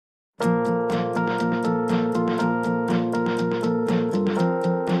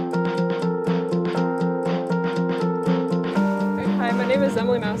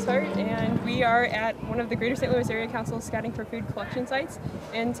Mousehart, and we are at one of the Greater St. Louis Area Council's Scouting for Food collection sites.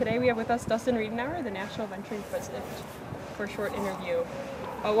 And today we have with us Dustin Readenour, the National Venturing President, for a short interview.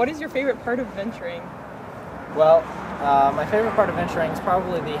 What is your favorite part of venturing? Well, my favorite part of venturing is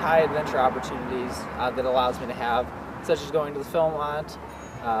probably the high adventure opportunities that allows me to have, such as going to the Philmont,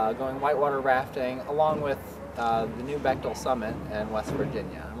 going whitewater rafting, along with the new Bechtel Summit in West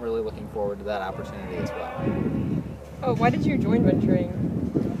Virginia. I'm really looking forward to that opportunity as well. Oh, why did you join venturing?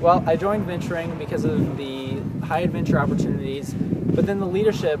 Well, I joined venturing because of the high adventure opportunities, but then the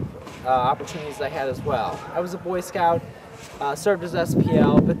leadership opportunities I had as well. I was a Boy Scout, served as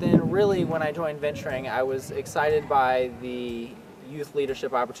SPL, but then really when I joined venturing, I was excited by the youth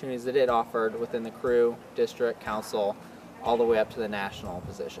leadership opportunities that it offered within the crew, district, council, all the way up to the national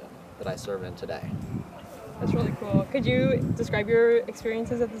position that I serve in today. That's really cool. Could you describe your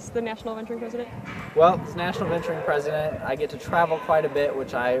experiences as the National Venturing President? Well, as National Venturing President, I get to travel quite a bit,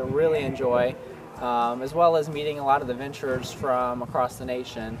 which I really enjoy, as well as meeting a lot of the venturers from across the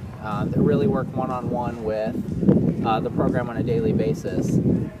nation that really work one-on-one with the program on a daily basis.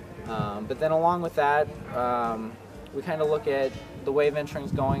 But then along with that, we kind of look at the way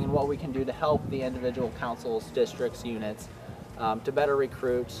venturing's going and what we can do to help the individual councils, districts, units to better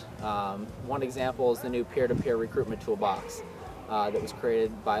recruit. One example is the new peer-to-peer recruitment toolbox that was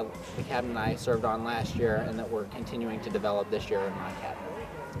created by the cabinet I served on last year and that we're continuing to develop this year in my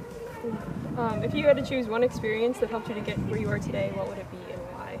cabinet. If you had to choose one experience that helped you to get where you are today, what would it be and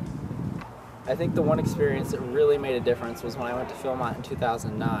why? I think the one experience that really made a difference was when I went to Philmont in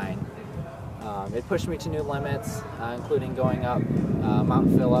 2009. It pushed me to new limits, including going up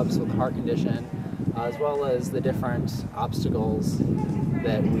Mount Phillips with a heart condition, as well as the different obstacles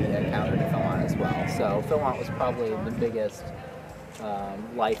that we encountered at Philmont as well. So Philmont was probably the biggest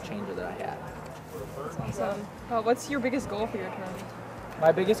life changer that I had. That's awesome. What's your biggest goal for your term?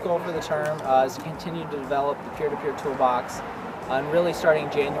 My biggest goal for the term is to continue to develop the peer-to-peer toolbox. And really starting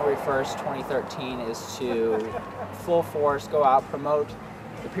January 1st, 2013 is to full force go out, promote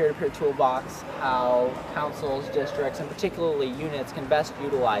the peer-to-peer toolbox, how councils, districts, and particularly units can best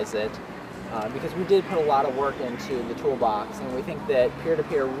utilize it. Because we did put a lot of work into the toolbox, and we think that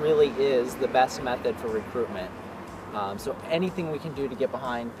peer-to-peer really is the best method for recruitment. So anything we can do to get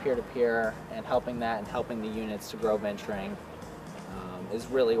behind peer-to-peer and helping that and helping the units to grow venturing is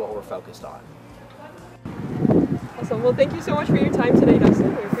really what we're focused on. Awesome. Well, thank you so much for your time today,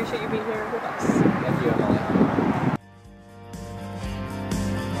 Dustin.